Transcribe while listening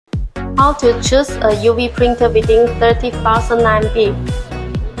How to choose a UV printer within 30,000 RMB.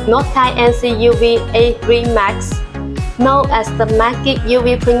 Nocai NC-UVA3MAX, known as the magic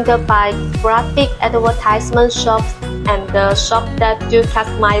UV printer by graphic advertisement shops and the shop that do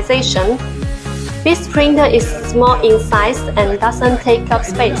customization. This printer is small in size and doesn't take up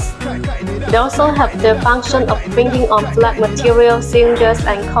space. They also have the function of printing on flat material cylinders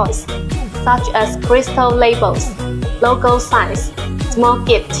and coils, such as crystal labels, logo signs, small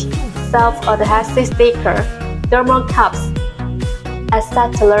gift, self-adhesive sticker, thermal cups,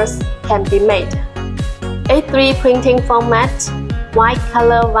 etc. can be made. A3 printing format, white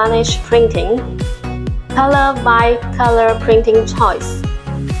color varnish printing, color by color printing choice.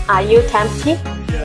 Are you tempted?